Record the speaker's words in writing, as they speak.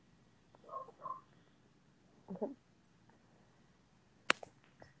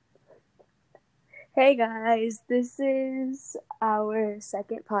Hey guys, this is our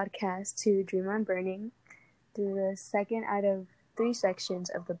second podcast to Dreamland Burning, through the second out of 3 sections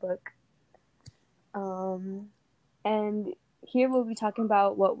of the book. And here we'll be talking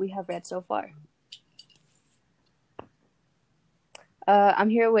about what we have read so far. I'm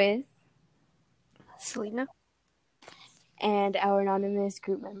here with Celina. and our anonymous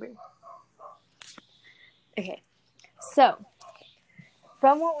group member. Okay, so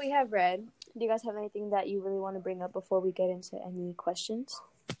from what we have read, do you guys have anything that you really want to bring up before we get into any questions?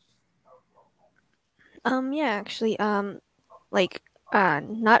 Yeah, actually, not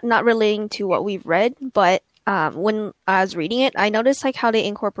relating to what we've read, but when I was reading it, I noticed like how they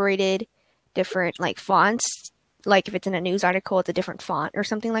incorporated different like fonts. Like if it's in a news article, it's a different font or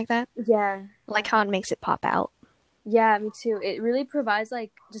something like that. Yeah. Like how it makes it pop out. Yeah, me too. It really provides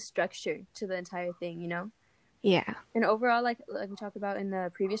like just structure to the entire thing, you know? Yeah. And overall, like we talked about in the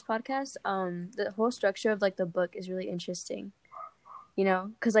previous podcast, the whole structure of like the book is really interesting, you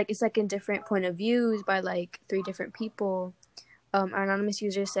know, because like it's like in different point of views by like 3 different people. Our anonymous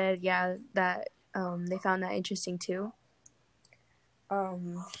user said, yeah, that they found that interesting too.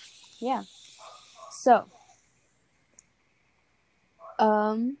 Yeah. So,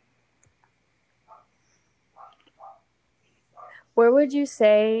 where would you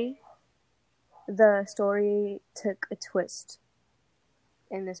say the story took a twist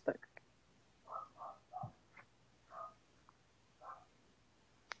in this book?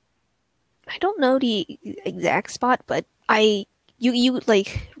 I don't know the exact spot, but you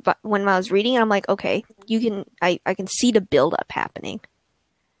like when I was reading, I'm like, okay, I can see the build up happening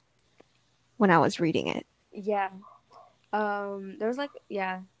when I was reading it. Yeah. There was like,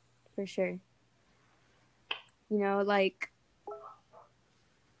 yeah, for sure. You know, like,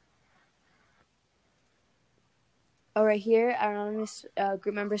 oh, right here, our anonymous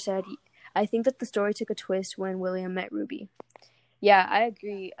group member said, I think that the story took a twist when William met Ruby. Yeah, I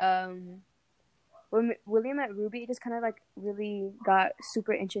agree. When William met Ruby, it just kind of like really got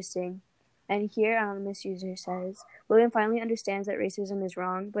super interesting. And here, anonymous user says, William finally understands that racism is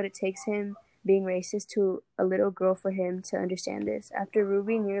wrong, but it takes him being racist to a little girl for him to understand this. After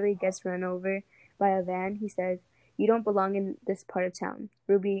Ruby nearly gets run over by a van, he says, you don't belong in this part of town.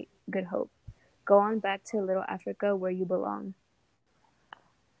 Ruby, good hope. Go on back to Little Africa where you belong.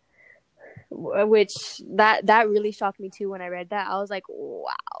 Which that really shocked me too when I read that. I was like,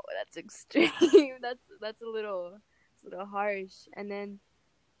 wow, that's extreme. that's a little harsh. And then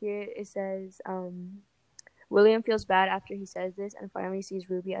here it says, William feels bad after he says this and finally sees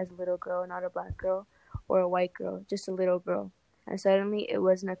Ruby as a little girl, not a black girl or a white girl, just a little girl. And suddenly it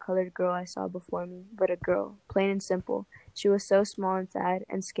wasn't a colored girl I saw before me, but a girl, plain and simple. She was so small and sad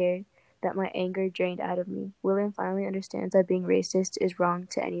and scared that my anger drained out of me. William finally understands that being racist is wrong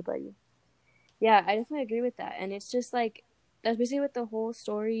to anybody. Yeah, I definitely agree with that. And it's just like, that's basically what the whole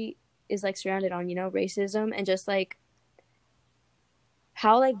story is like surrounded on, you know, racism and just like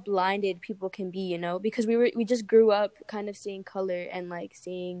how like blinded people can be, you know, because we just grew up kind of seeing color and like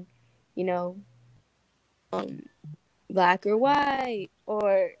seeing, you know, black or white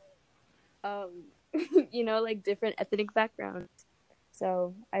or you know, like different ethnic backgrounds.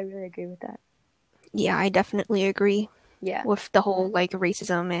 So I really agree with that. Yeah, I definitely agree. Yeah. With the whole like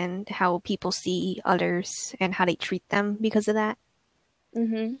racism and how people see others and how they treat them because of that.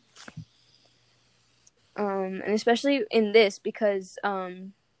 And especially in this because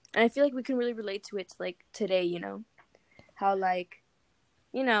and I feel like we can really relate to it like today, you know, how like,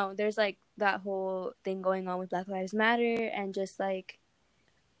 you know, there's like that whole thing going on with Black Lives Matter and just like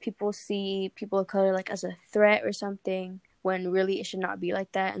people see people of color like as a threat or something when really it should not be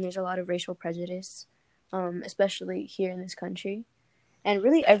like that. And there's a lot of racial prejudice, especially here in this country and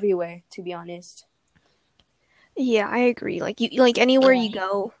really everywhere, to be honest. Yeah, I agree. Like anywhere you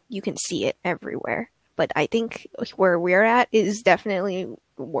go, you can see it everywhere. But I think where we're at is definitely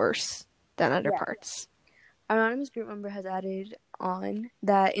worse than other parts. Our anonymous group member has added on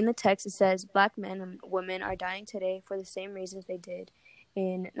that in the text it says Black men and women are dying today for the same reasons they did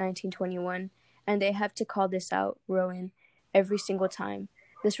in 1921, and they have to call this out, Rowan, every single time.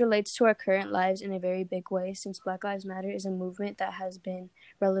 This relates to our current lives in a very big way, since Black Lives Matter is a movement that has been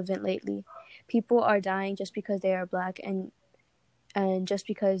relevant lately. People are dying just because they are Black and just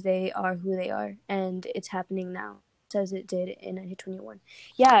because they are who they are, and it's happening now, as it did in 1921.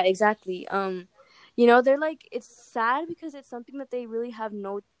 Yeah, exactly. You know, they're like, it's sad because it's something that they really have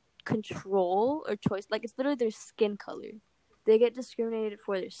no control or choice. Like, it's literally their skin color. They get discriminated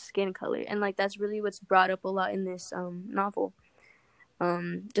for their skin color, and like that's really what's brought up a lot in this novel.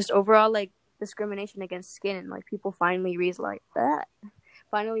 Just overall, like discrimination against skin, and like people finally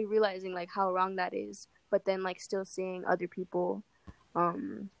finally realizing like how wrong that is, but then like still seeing other people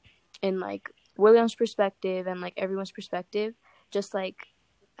in like William's perspective and like everyone's perspective, just like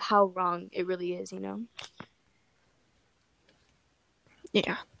how wrong it really is, you know?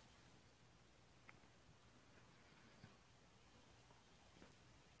 Yeah.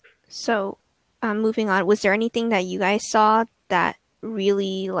 So, moving on, was there anything that you guys saw that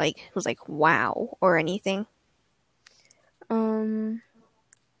really like was like wow or anything?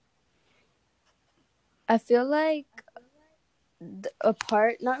 I feel like a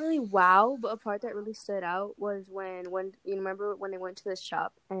part, not really wow, but a part that really stood out was when you remember when they went to the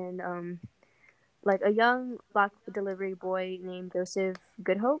shop and like a young black delivery boy named Joseph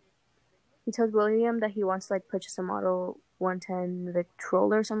Goodhope, he tells William that he wants to like purchase a Model 110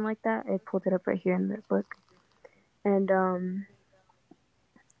 Victrola or something like that. I pulled it up right here in the book, and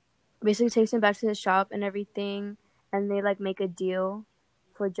basically takes him back to the shop and everything, and they like make a deal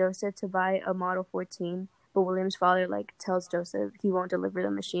for Joseph to buy a Model 14. But William's father like tells Joseph he won't deliver the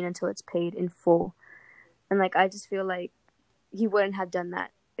machine until it's paid in full. And like I just feel like he wouldn't have done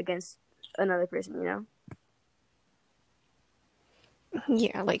that against another person, you know?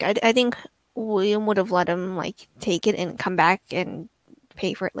 Yeah, like I think William would have let him like take it and come back and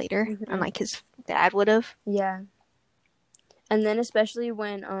pay for it later, unlike his dad would have. Yeah. And then especially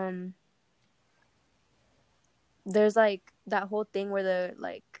when there's like that whole thing where the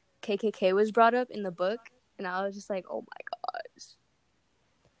like KKK was brought up in the book, and I was just like, oh my gosh.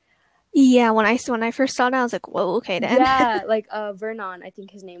 Yeah, when I first saw that, I was like, whoa, okay then. Yeah, like Vernon, I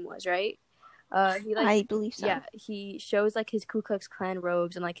think his name was, right? He like, I believe so. yeah, he shows like his Ku Klux Klan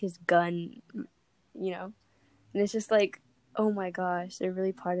robes and like his gun, you know, and it's just like, oh my gosh, they're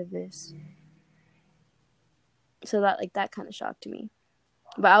really part of this. So that kind of shocked me,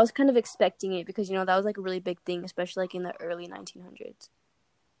 but I was kind of expecting it because that was like a really big thing, especially like in the early 1900s.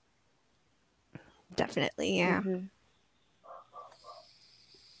 Definitely, yeah. Mm-hmm.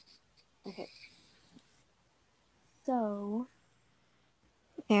 Okay. So.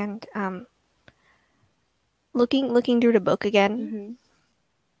 And looking through the book again,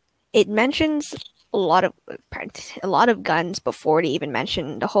 it mentions a lot of guns before they even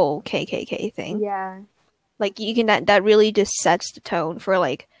mention the whole KKK thing. Yeah. Like you can that really just sets the tone for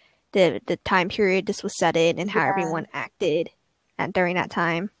like the time period this was set in and how everyone acted during that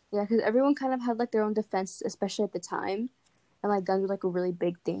time. Yeah, because everyone kind of had like their own defense, especially at the time, and like guns were like a really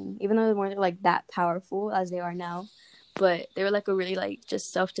big thing, even though they weren't like that powerful as they are now, but they were like a really like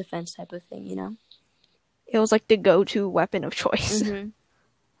just self-defense type of thing, It was like the go-to weapon of choice.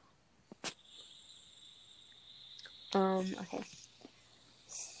 Okay.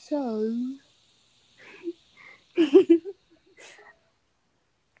 So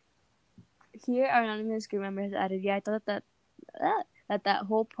here our anonymous group member has added, I thought that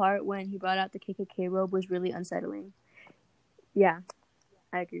whole part when he brought out the KKK robe was really unsettling. Yeah,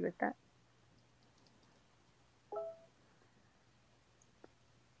 I agree with that.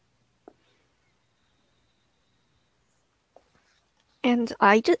 And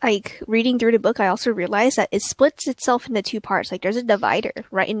I just like reading through the book, I also realized that it splits itself into two parts. Like there's a divider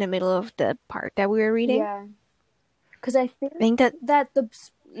right in the middle of the part that we were reading. Yeah, because I think that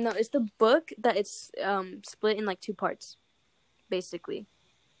it's the book that it's split in like two parts, basically.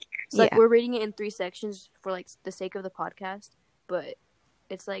 So like we're reading it in 3 sections for like the sake of the podcast, but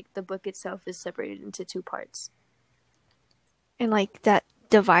it's like the book itself is separated into 2 parts. And like that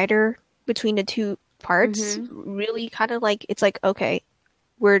divider between the two parts really kind of like it's like okay,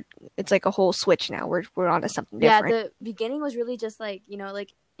 it's like a whole switch now. We're on to something different. Yeah, the beginning was really just like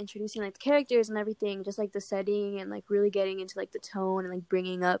like introducing like the characters and everything, just like the setting and like really getting into like the tone and like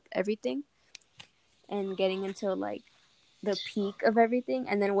bringing up everything and getting into like the peak of everything.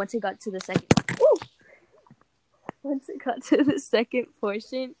 And then once it got to the second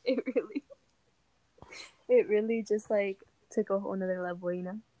portion, it really just like took a whole nother level,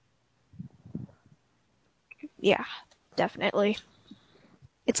 Yeah, definitely.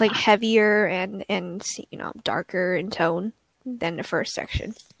 It's like heavier and darker in tone than the first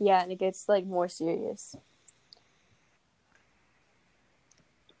section. Yeah, and it gets like more serious.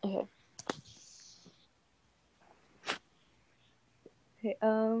 Okay.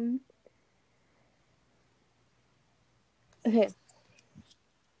 Okay.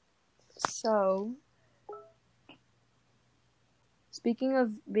 So, speaking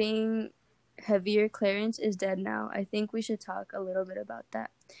of being heavier, Clarence is dead now. I think we should talk a little bit about that.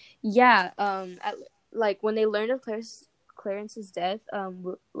 Yeah, like when they learned of Clarence's death,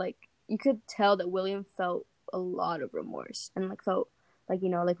 like you could tell that William felt a lot of remorse and like felt like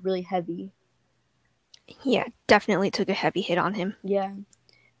like really heavy Yeah, definitely took a heavy hit on him. Yeah.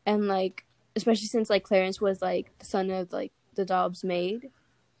 And like, especially since like Clarence was like the son of like the Dobbs maid,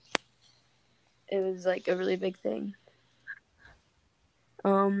 it was like a really big thing.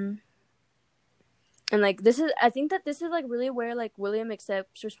 Um and like this is, I think that this is like really where like William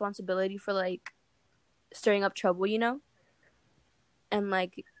accepts responsibility for like stirring up trouble, you know? And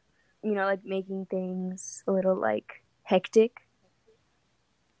like, you know, like making things a little like hectic.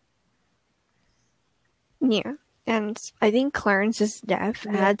 Yeah. And I think Clarence's death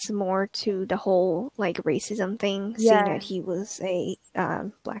Yeah. adds more to the whole like racism thing, seeing Yeah. that he was a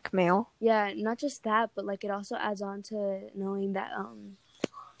black male. Yeah, not just that, but like it also adds on to knowing that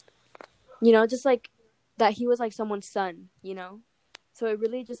you know, just like that he was like someone's son, you know? So it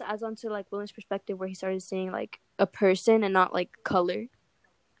really just adds on to like William's perspective where he started seeing like a person and not like color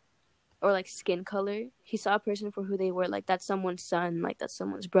or like skin color. He saw a person for who they were, like that's someone's son, like that's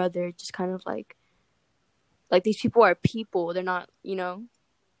someone's brother, just kind of like these people are people. They're not, you know,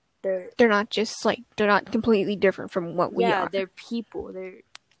 They're not just like they're not completely different from what we yeah, are. they're people. They're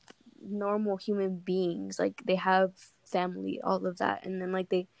normal human beings. Like they have family, all of that. And then like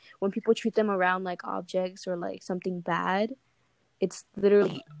they, when people treat them around like objects or like something bad, it's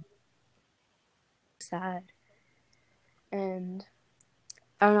literally sad. And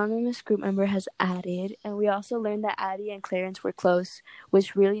our anonymous group member has added, and we also learned that Addie and Clarence were close,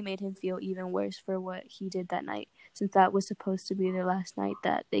 which really made him feel even worse for what he did that night, since that was supposed to be their last night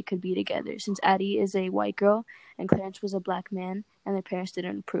that they could be together, since Addie is a white girl and Clarence was a black man and their parents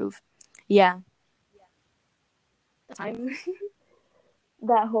didn't approve. Yeah. Time.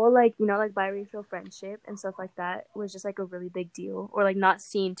 That whole like, you know, like biracial friendship and stuff like that was just like a really big deal, or like not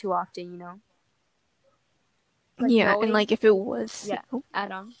seen too often, you know. Like Yeah, knowing, and like if it was yeah,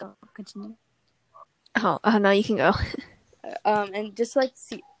 add on, go continue. oh no, you can go. And just like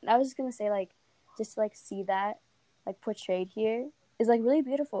see, I was just gonna say like, just like see that like portrayed here is like really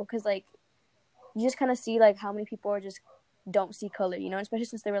beautiful, because like you just kind of see like how many people are just don't see color, you know, especially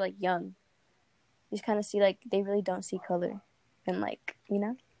since they were like young. You just kind of see like they really don't see color, and like, you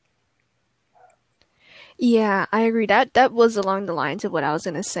know. Yeah, I agree. That was along the lines of what I was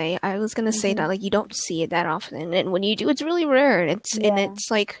gonna say. I was gonna say Mm-hmm. that like you don't see it that often, and when you do, it's really rare. And Yeah. it's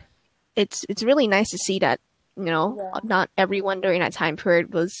like it's really nice to see that, you know, Yeah. not everyone during that time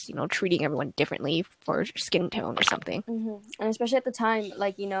period was, you know, treating everyone differently for skin tone or something. Mm-hmm. And especially at the time,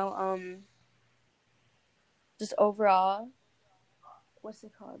 like, you know, just overall, what's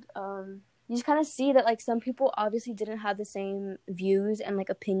it called? You just kind of see that like some people obviously didn't have the same views and like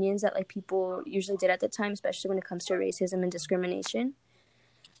opinions that like people usually did at the time, especially when it comes to racism and discrimination.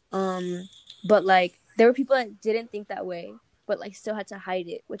 But like there were people that didn't think that way, but like still had to hide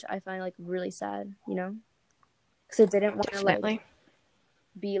it, which I find like really sad, you know, because they didn't want to like Definitely.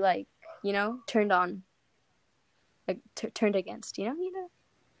 be like, you know, turned on, like turned against, you know.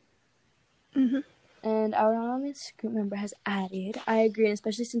 Mm-hmm. And our anonymous group member has added, I agree, and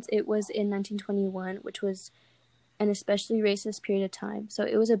especially since it was in 1921, which was an especially racist period of time. So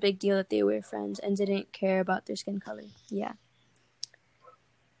it was a big deal that they were friends and didn't care about their skin color. Yeah.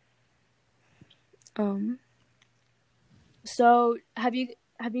 So have you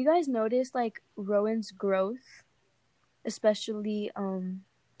guys noticed like Rowan's growth, especially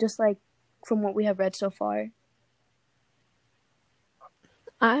just like from what we have read so far?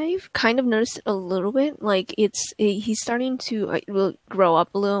 I've kind of noticed it a little bit. Like he's starting to will grow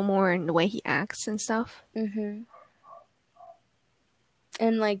up a little more in the way he acts and stuff. Mm-hmm.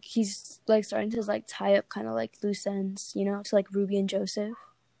 And like he's like starting to like tie up kind of like loose ends, you know, to like Ruby and Joseph.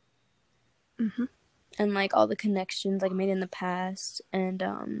 Mm-hmm. And like all the connections like made in the past.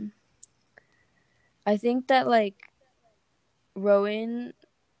 And I think that like Rowan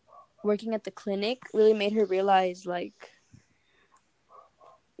working at the clinic really made her realize like,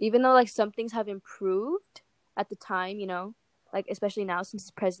 even though like some things have improved at the time, you know, like especially now since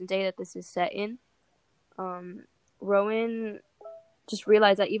it's present day that this is set in, Rowan just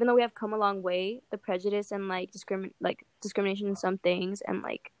realized that even though we have come a long way, the prejudice and like discrimination in some things and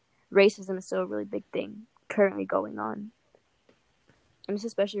like racism is still a really big thing currently going on. And it's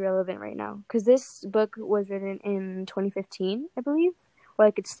especially relevant right now because this book was written in 2015, I believe, or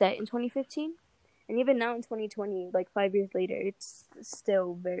like it's set in 2015. And even now in 2020, like 5 years later, it's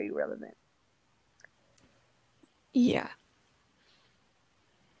still very relevant. Yeah.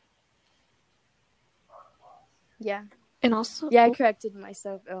 Yeah. And also, Yeah, I corrected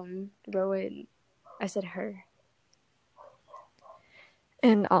myself. Rowan, I said her.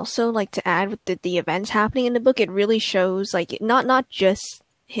 And also, like to add with the events happening in the book, it really shows like not just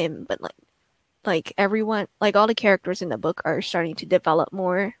him, but like everyone, like all the characters in the book are starting to develop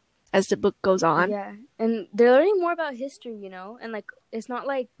more as the book goes on. Yeah, and they're learning more about history, you know, and like it's not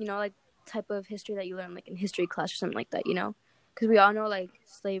like, you know, like type of history that you learn like in history class or something like that, you know, because we all know like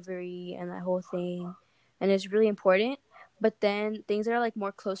slavery and that whole thing, and it's really important. But then things that are like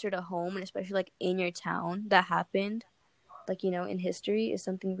more closer to home, and especially like in your town that happened, like, you know, in history, is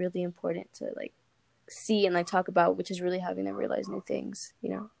something really important to like see and like talk about, which is really having them realize new things, you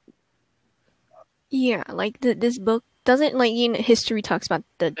know. Yeah, like this book doesn't like history talks about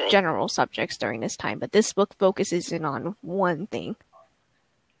the general subjects during this time, but this book focuses in on one thing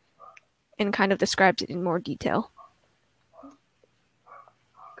and kind of describes it in more detail.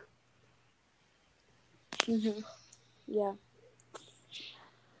 Mm-hmm. Yeah.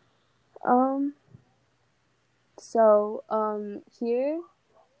 Um. Here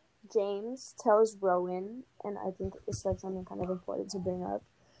James tells Rowan, and I think it's like something kind of important to bring up,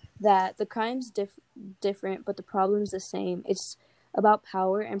 that the crime's different, but the problem's the same. It's about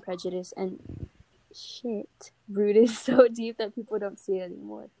power and prejudice and shit rooted so deep that people don't see it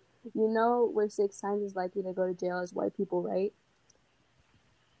anymore. You know, we're 6 times as likely to go to jail as white people, right?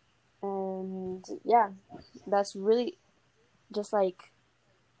 And yeah, that's really just like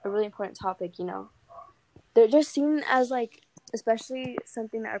a really important topic, you know. They're just seen as like, especially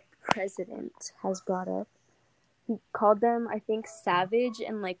something that our president has brought up. He called them, I think, savage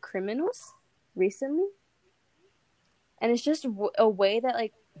and like criminals recently. And it's just a way that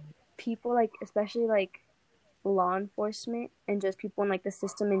like people, like especially like law enforcement and just people in like the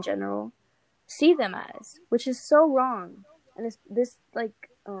system in general see them as, which is so wrong. And this like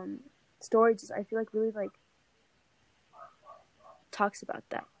story just, I feel like, really like talks about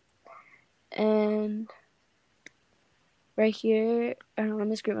that. And right here, one of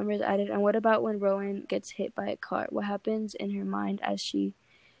the group members added, and what about when Rowan gets hit by a car? What happens in her mind as she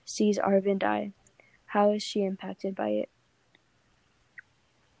sees Arvin die? How is she impacted by it?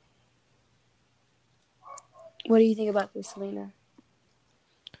 What do you think about this, Celina?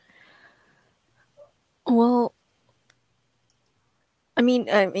 Well, I mean,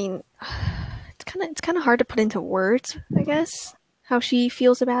 it's kind of hard to put into words, I guess, how she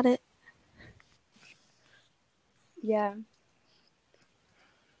feels about it. Yeah.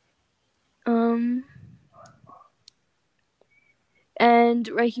 And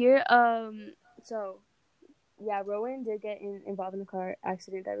right here, so yeah, Rowan did get involved in a car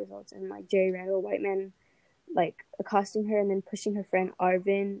accident that results in like Jerry Randall, a white man, like accosting her and then pushing her friend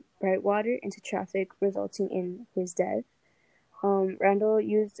Arvin Brightwater into traffic, resulting in his death. Randall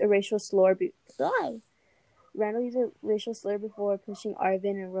used a racial slur. Randall used a racial slur before pushing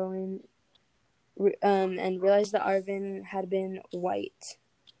Arvin and Rowan, and realized that Arvin had been white,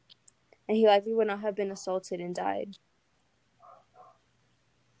 and he likely would not have been assaulted and died.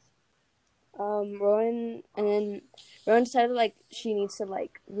 Rowan decided like she needs to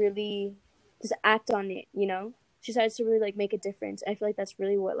like really just act on it, you know. She decided to really like make a difference. I feel like that's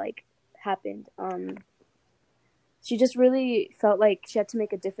really what like happened. She just really felt like she had to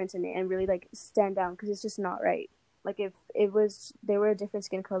make a difference in it and really like stand down, because it's just not right. Like if they were a different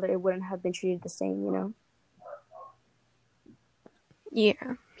skin color, it wouldn't have been treated the same, you know.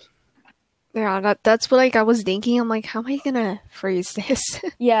 Yeah. Yeah, that's what like I was thinking. I'm like, how am I gonna phrase this?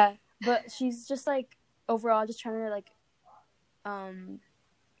 Yeah, but she's just like overall just trying to like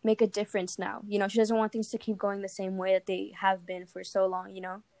make a difference now. You know, she doesn't want things to keep going the same way that they have been for so long, you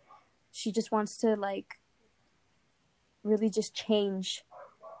know. She just wants to like really just change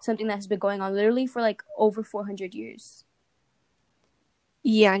something that has been going on literally for like over 400 years.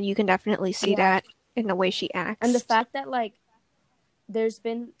 Yeah, and you can definitely see that in the way she acts. And the fact that like there's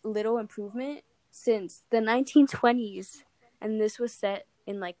been little improvement since the 1920s, and this was set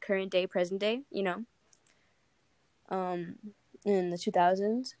in like current day, present day, you know, in the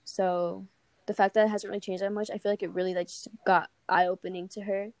 2000s. So the fact that it hasn't really changed that much, I feel like it really like just got eye-opening to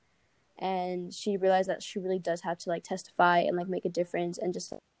her, and she realized that she really does have to like testify and like make a difference and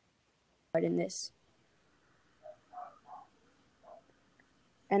just part in this.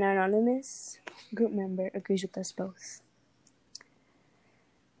 An anonymous group member agrees with us both.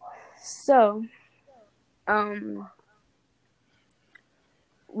 So,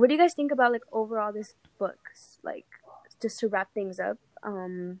 what do you guys think about like overall this book? Like, just to wrap things up,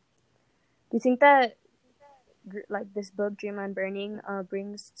 do you think that like this book, Dreamland Burning,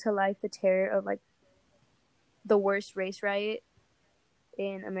 brings to life the terror of like the worst race riot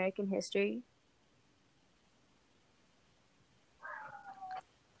in American history?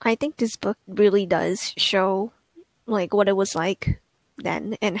 I think this book really does show like what it was like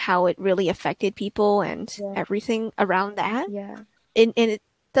then and how it really affected people and everything around that. Yeah. And it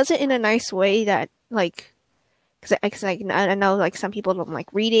does it in a nice way that like Because I know like some people don't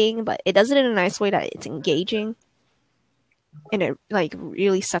like reading, but it does it in a nice way that it's engaging, and it like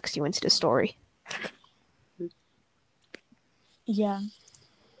really sucks you into the story. Yeah.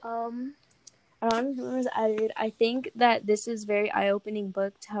 Anonymous Rumors added, I think that this is very eye-opening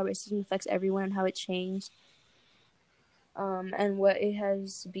book to how racism affects everyone and how it changed, and what it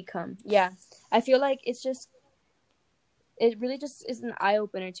has become. Yeah, I feel like it really just is an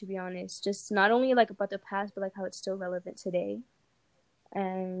eye-opener, to be honest. Just not only like about the past, but like how it's still relevant today,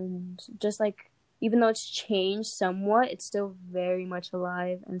 and just like even though it's changed somewhat, it's still very much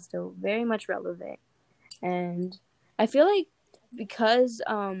alive and still very much relevant. And I feel like because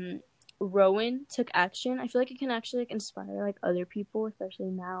Rowan took action, I feel like it can actually like inspire like other people, especially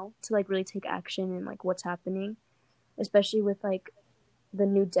now, to like really take action in like what's happening, especially with like the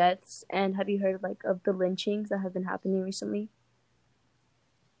new deaths. And have you heard like of the lynchings that have been happening recently?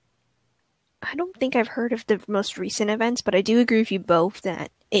 I don't think I've heard of the most recent events, but I do agree with you both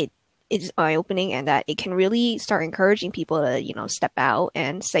that it is eye opening and that it can really start encouraging people to, step out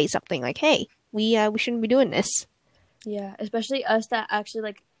and say something like, "Hey, we shouldn't be doing this." Yeah, especially us that actually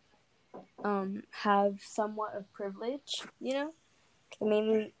like have somewhat of privilege, you know? I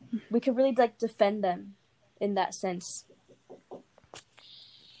mean, we could really like defend them in that sense.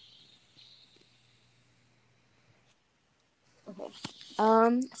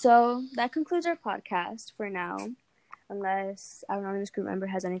 Okay. So that concludes our podcast for now, unless our anonymous group member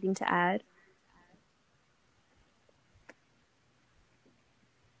has anything to add.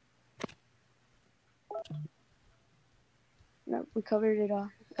 No, we covered it all.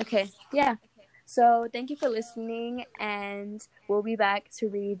 Okay, yeah. So thank you for listening, and we'll be back to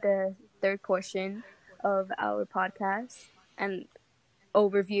read the third portion of our podcast and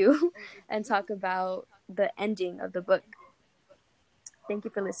overview and talk about the ending of the book. Thank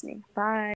you for listening. Bye.